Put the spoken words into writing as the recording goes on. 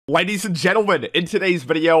Ladies and gentlemen, in today's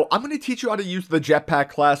video, I'm going to teach you how to use the Jetpack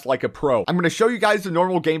class like a pro. I'm going to show you guys a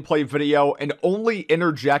normal gameplay video and only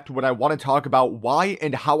interject when I want to talk about why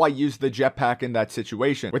and how I use the Jetpack in that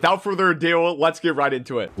situation. Without further ado, let's get right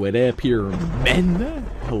into it. What up here, men?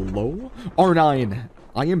 Hello? R9,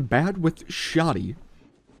 I am bad with shoddy,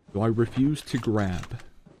 so I refuse to grab.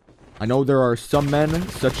 I know there are some men,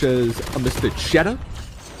 such as a Mr. Cheddar,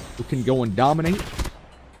 who can go and dominate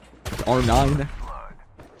with R9.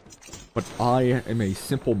 But I am a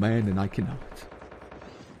simple man and I cannot.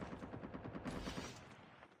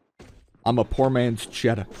 I'm a poor man's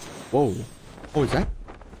cheddar. Whoa. Oh, is that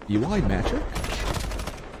UI magic?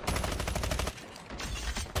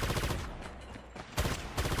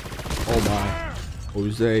 Oh my.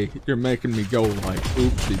 Jose, you're making me go like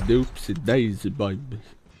oopsie doopsie daisy, baby.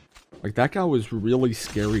 Like, that guy was really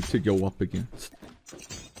scary to go up against.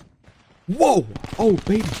 Whoa! Oh,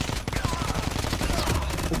 baby.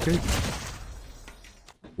 Okay.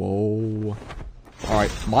 Whoa.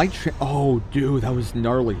 Alright, oh, dude, that was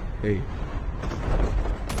gnarly. Hey.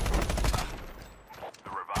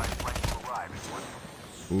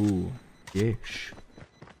 Ooh. Yeesh.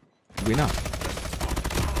 We not.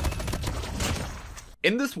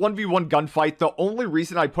 In this 1v1 gunfight, the only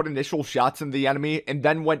reason I put initial shots in the enemy and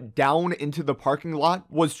then went down into the parking lot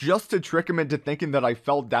was just to trick him into thinking that I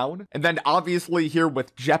fell down. And then obviously here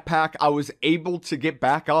with Jetpack, I was able to get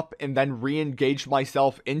back up and then re-engage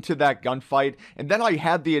myself into that gunfight. And then I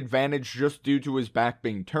had the advantage just due to his back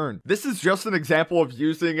being turned. This is just an example of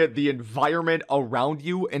using the environment around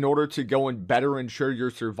you in order to go and better ensure your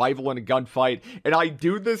survival in a gunfight. And I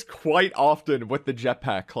do this quite often with the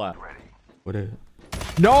Jetpack class. What is it?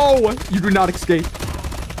 No! You do not escape.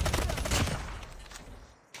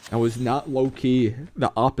 That was not low-key.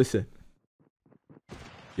 The opposite.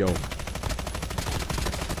 Yo.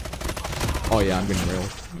 Oh, yeah, I'm getting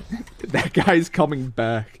railed. That guy's coming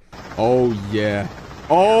back. Oh, yeah.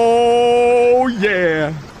 Oh,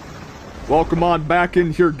 yeah. Welcome on back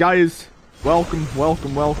in here, guys. Welcome,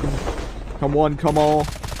 welcome, welcome. Come on, come on.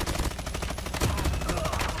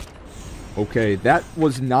 Okay, that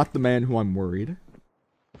was not the man who I'm worried.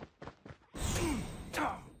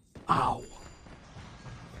 Ow.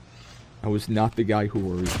 I was not the guy who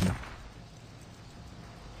worries me.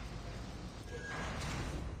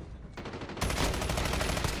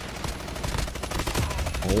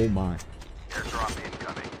 Oh my.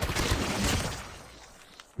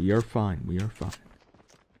 We are fine, we are fine.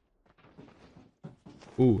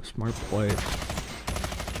 Ooh, smart play.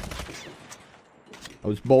 I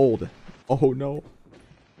was bold. Oh no.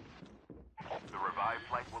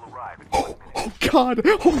 Oh god!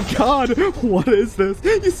 Oh god! What is this?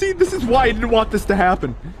 You see, this is why I didn't want this to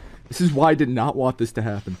happen. This is why I did not want this to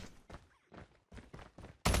happen.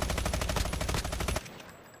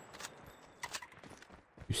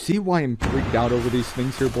 You see why I'm freaked out over these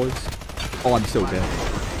things here, boys? Oh, I'm so dead.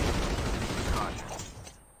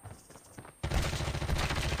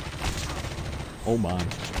 Oh my.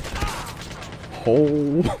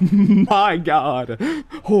 Oh my god.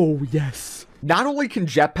 Oh yes. Not only can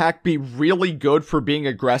Jetpack be really good for being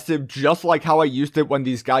aggressive, just like how I used it when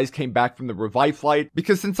these guys came back from the revive flight,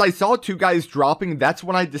 because since I saw two guys dropping, that's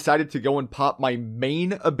when I decided to go and pop my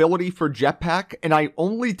main ability for Jetpack, and I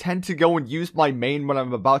only tend to go and use my main when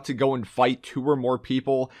I'm about to go and fight two or more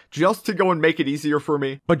people, just to go and make it easier for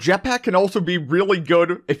me. But Jetpack can also be really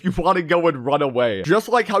good if you want to go and run away. Just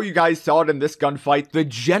like how you guys saw it in this gunfight, the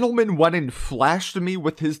gentleman went and flashed me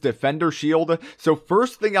with his defender shield, so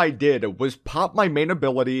first thing I did was pop my main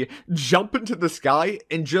ability, jump into the sky,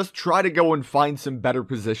 and just try to go and find some better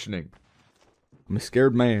positioning. I'm a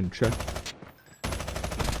scared man, check.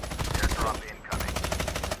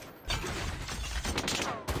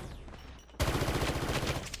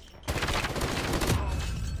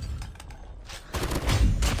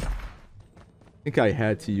 I think I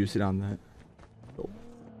had to use it on that. Oh.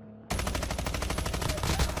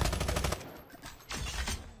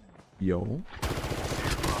 Yo.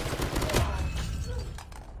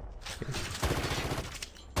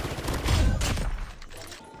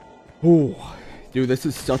 Oh, dude, this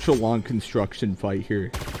is such a long construction fight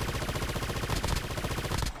here.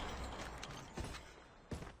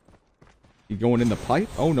 You going in the pipe?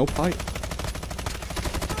 Oh, no pipe.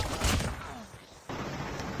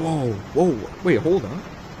 Whoa, whoa, wait, hold on.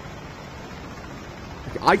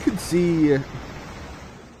 I could see...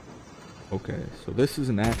 Okay, so this is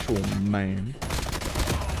an actual man.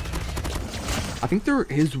 I think there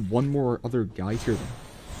is one more other guy here.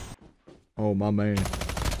 Oh, my man.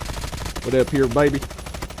 What up here, baby?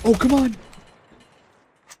 Oh, come on.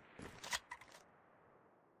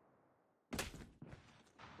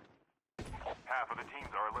 half of the teams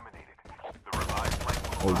are eliminated. The revived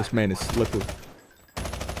flight will Oh, this man is slippery.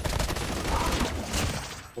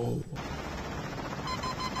 Oh.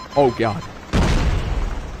 Oh, God.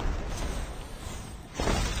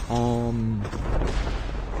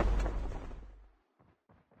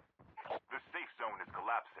 The safe zone is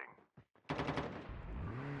collapsing.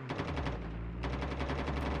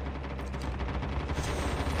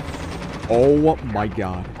 Oh my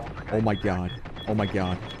God. Oh my God. Oh my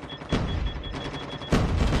God.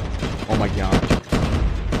 Oh my God.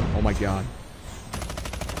 Oh my God.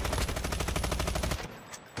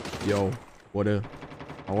 Yo, what up?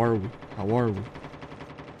 How are we? How are we?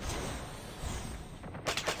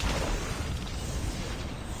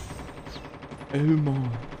 Oh my.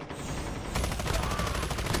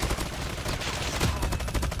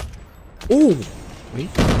 Oh! Wait.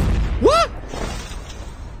 What?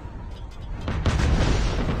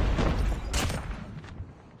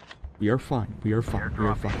 We are fine. We are fine. We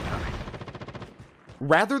are fine.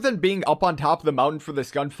 Rather than being up on top of the mountain for this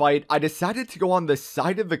gunfight, I decided to go on the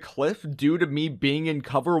side of the cliff due to me being in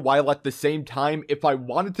cover, while at the same time, if I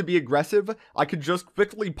wanted to be aggressive, I could just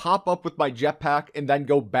quickly pop up with my jetpack and then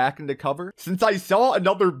go back into cover. Since I saw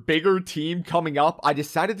another bigger team coming up, I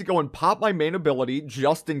decided to go and pop my main ability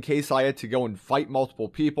just in case I had to go and fight multiple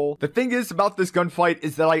people. The thing is about this gunfight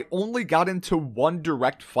is that I only got into one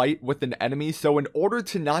direct fight with an enemy, so in order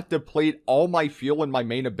to not deplete all my fuel in my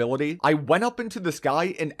main ability, I went up into the sky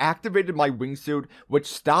and activated my wingsuit, which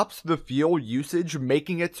stops the fuel usage,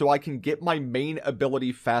 making it so I can get my main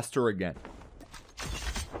ability faster again.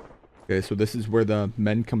 Okay, so this is where the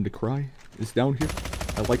men come to cry. Is down here.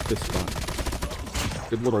 I like this spot.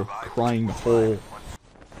 Good little crying hole.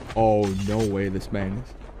 Oh, no way this man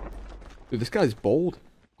is. Dude, this guy's bold.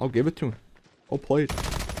 I'll give it to him. I'll play it.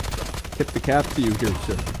 Tip the cap to you here,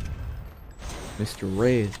 sir. Mr.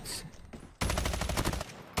 Reds.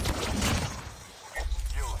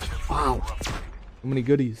 Wow. So many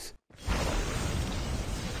goodies.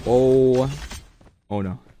 Oh. Oh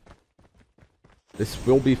no. This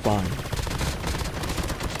will be fine.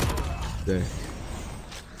 There.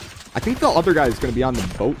 I think the other guy is going to be on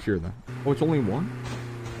the boat here then. Oh, it's only one?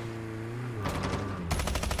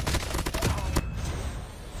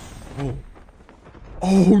 Oh.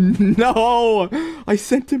 Oh no! I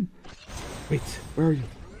sent him. Wait, where are you?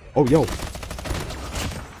 Oh, yo.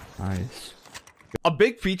 Nice. A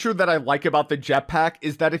big feature that I like about the jetpack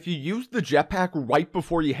is that if you use the jetpack right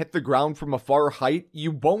before you hit the ground from a far height,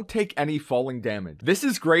 you won't take any falling damage. This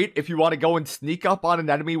is great if you want to go and sneak up on an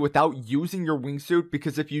enemy without using your wingsuit,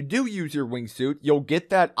 because if you do use your wingsuit, you'll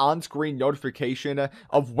get that on-screen notification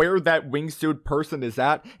of where that wingsuit person is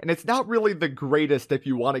at, and it's not really the greatest if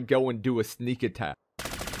you want to go and do a sneak attack.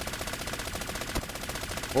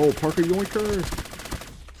 Oh, Parker yoinker.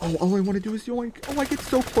 Oh, all I want to do is yoink. Oh, I get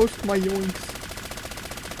so close to my yoinks.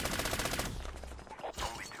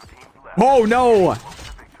 Oh, no.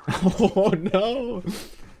 Oh, no.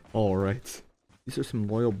 All right. These are some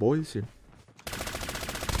loyal boys here.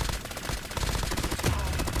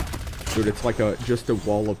 Dude, it's like just a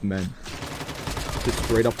wall of men. Just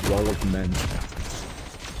straight up wall of men.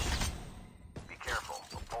 Be careful,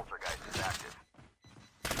 the poltergeist is active.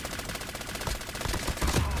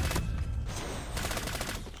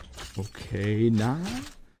 Okay, nah.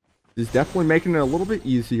 This is definitely making it a little bit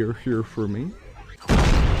easier here for me.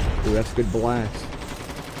 Ooh, that's a good blast.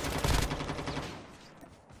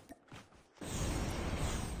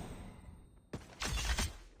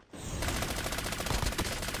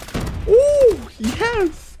 Ooh,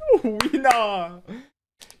 yes! Winner!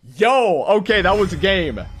 Yo, okay, that was a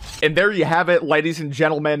game. And there you have it, ladies and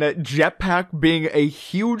gentlemen, Jetpack being a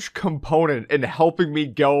huge component in helping me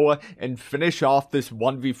go and finish off this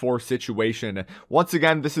 1v4 situation. Once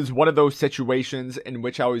again, this is one of those situations in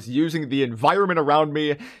which I was using the environment around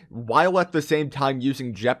me while at the same time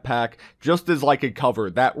using Jetpack just as like a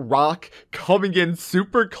cover. That rock coming in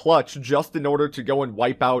super clutch just in order to go and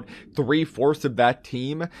wipe out 3/4 of that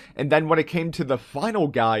team. And then when it came to the final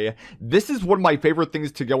guy, this is one of my favorite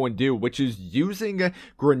things to go and do, which is using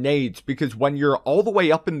grenades, because when you're all the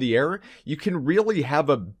way up in the air, you can really have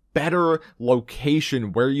a better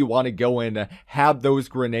location where you want to go and have those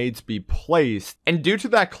grenades be placed. And due to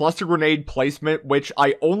that cluster grenade placement, which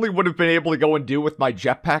I only would have been able to go and do with my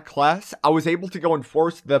jetpack class, I was able to go and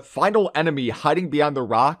force the final enemy hiding behind the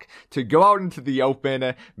rock to go out into the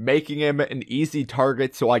open, making him an easy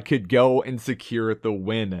target so I could go and secure the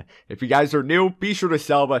win. If you guys are new, be sure to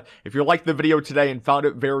sub. If you liked the video today and found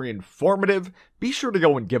it very informative, be sure to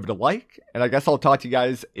go and give it a like, and I guess I'll talk to you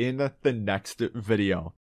guys in the next video.